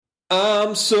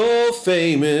I'm so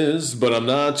famous, but I'm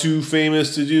not too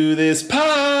famous to do this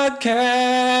podcast.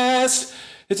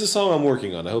 It's a song I'm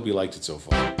working on. I hope you liked it so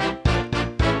far.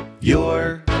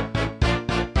 Your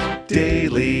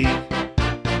Daily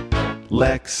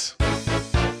Lex.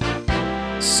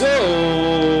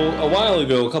 So, a while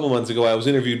ago, a couple months ago, I was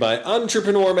interviewed by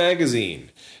Entrepreneur Magazine.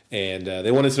 And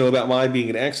they wanted to know about my being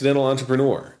an accidental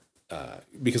entrepreneur.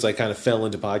 Because I kind of fell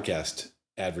into podcast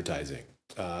advertising.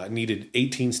 Needed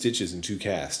 18 stitches and 2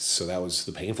 casts, so that was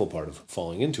the painful part of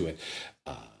falling into it.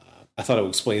 I thought I would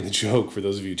explain the joke for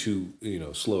those of you too,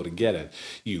 slow to get it.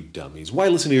 You dummies. Why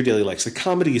listen to Your Daily Lex? The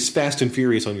comedy is fast and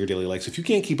furious on Your Daily Lex. If you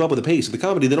can't keep up with the pace of the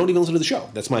comedy, then don't even listen to the show.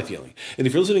 That's my feeling. And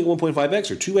if you're listening at 1.5x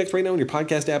or 2x right now in your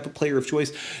podcast app player of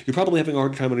choice, you're probably having a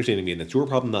hard time understanding me, and that's your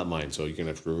problem, not mine. So you're going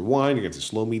to have to rewind. You're going to have to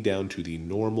slow me down to the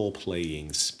normal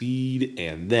playing speed,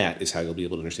 and that is how you'll be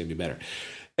able to understand me better.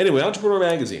 Anyway, Entrepreneur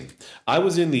Magazine. I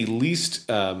was in the least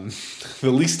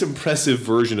impressive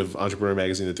version of Entrepreneur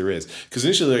Magazine that there is. Because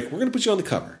initially they're like, we're going to put you on the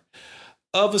cover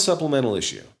of a supplemental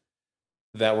issue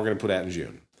that we're going to put out in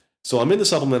June. So I'm in the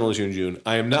supplemental issue in June.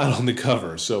 I am not on the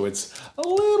cover. So it's a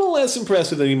little less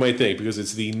impressive than you might think because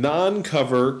it's the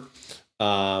non-cover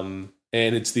and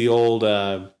it's the old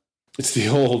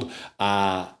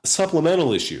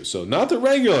supplemental issue. So not the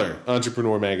regular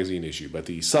Entrepreneur Magazine issue, but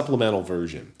the supplemental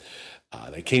version.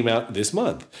 That came out this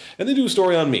month. And they do a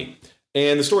story on me.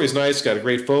 And the story is nice, got a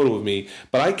great photo of me,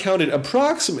 but I counted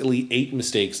approximately 8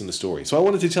 mistakes in the story. So I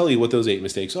wanted to tell you what those 8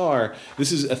 mistakes are.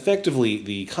 This is effectively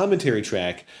the commentary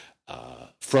track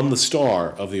from the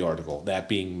star of the article, that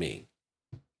being me.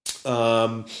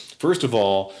 First of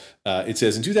all, it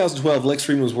says, in 2012, Lex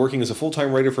Fridman was working as a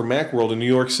full-time writer for Macworld in New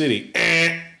York City.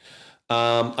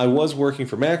 I was working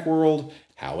for Macworld,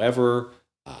 however...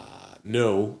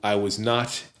 No, I was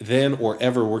not then or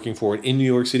ever working for it in New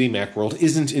York City. Macworld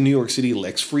isn't in New York City.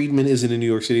 Lex Fridman isn't in New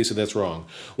York City, so that's wrong.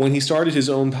 When he started his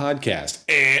own podcast,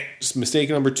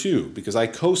 mistake number 2, because I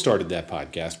co-started that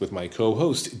podcast with my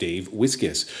co-host, Dave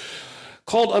Wiskus.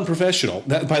 Called unprofessional.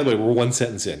 That, by the way, we're 1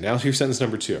 sentence in. Now here's sentence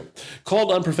number 2.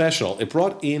 Called unprofessional. It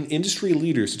brought in industry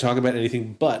leaders to talk about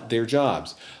anything but their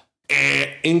jobs.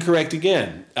 Incorrect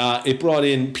again. It brought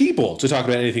in people to talk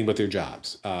about anything but their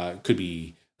jobs. Could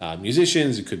be...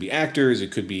 musicians, it could be actors,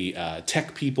 it could be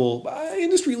tech people,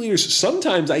 industry leaders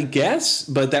sometimes, I guess,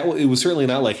 but it was certainly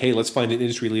not like, hey, let's find an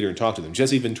industry leader and talk to them.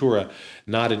 Jesse Ventura,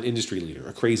 not an industry leader,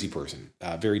 a crazy person,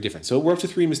 very different. So we're up to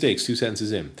 3 mistakes, 2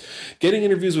 sentences in. Getting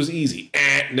interviews was easy.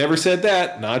 Never said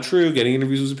that. Not true. Getting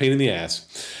interviews was a pain in the ass.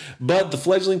 But the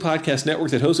fledgling podcast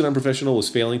network that hosted Unprofessional was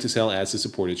failing to sell ads to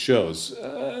support its shows.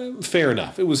 Fair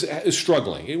enough. It was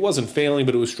struggling. It wasn't failing,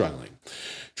 but it was struggling.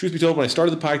 Truth be told, when I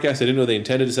started the podcast, I didn't know they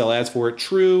intended to sell ads for it.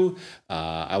 True.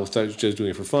 I was just doing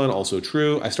it for fun. Also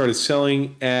true. I started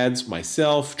selling ads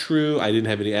myself. True. I didn't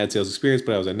have any ad sales experience,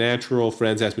 but I was a natural.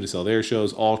 Friends asked me to sell their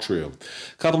shows. All true.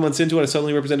 A couple months into it, I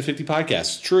suddenly represented 50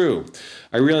 podcasts. True.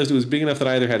 I realized it was big enough that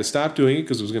I either had to stop doing it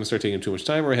because it was going to start taking too much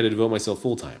time, or I had to devote myself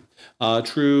full time.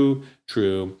 True.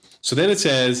 So then it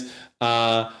says...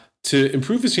 to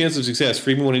improve his chance of success,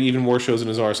 Fridman wanted even more shows in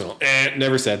his arsenal.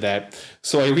 Never said that.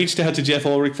 So I reached out to Jeff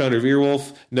Ulrich, founder of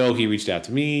Earwolf. No, he reached out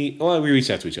to me. Well, we reached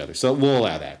out to each other, so we'll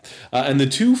allow that. And the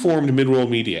two formed Midroll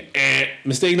Media.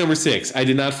 Mistake number 6. I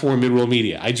did not form Midroll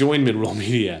Media. I joined Midroll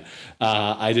Media.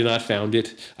 I did not found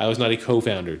it. I was not a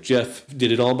co-founder. Jeff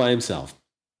did it all by himself.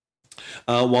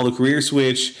 While the career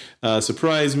switch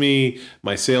surprised me,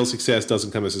 my sales success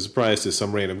doesn't come as a surprise to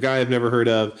some random guy I've never heard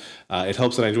of. It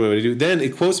helps that I enjoy what I do. Then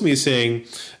it quotes me as saying,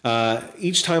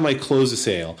 each time I close a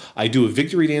sale, I do a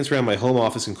victory dance around my home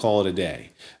office and call it a day.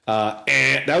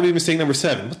 That would be mistake number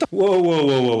 7. What the?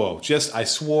 Whoa. Just, I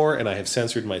swore and I have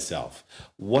censored myself.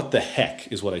 What the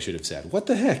heck is what I should have said. What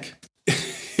the heck?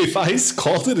 If I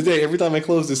called it a day every time I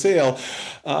closed a sale,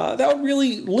 that would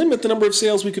really limit the number of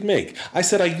sales we could make. I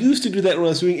said I used to do that when I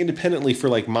was doing independently for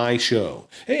like my show.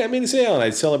 Hey, I made a sale, and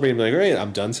I'd celebrate and be like, all right,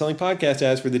 I'm done selling podcast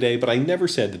ads for the day, but I never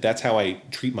said that that's how I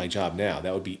treat my job now.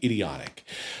 That would be idiotic.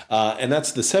 And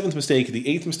that's the 7th mistake. The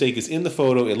 8th mistake is in the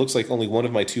photo. It looks like only one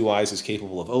of my 2 eyes is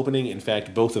capable of opening. In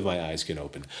fact, both of my eyes can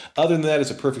open. Other than that, it's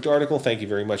a perfect article. Thank you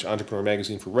very much, Entrepreneur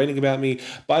Magazine, for writing about me.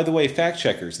 By the way, fact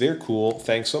checkers, they're cool.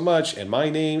 Thanks so much. And my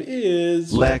name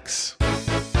is... Lex.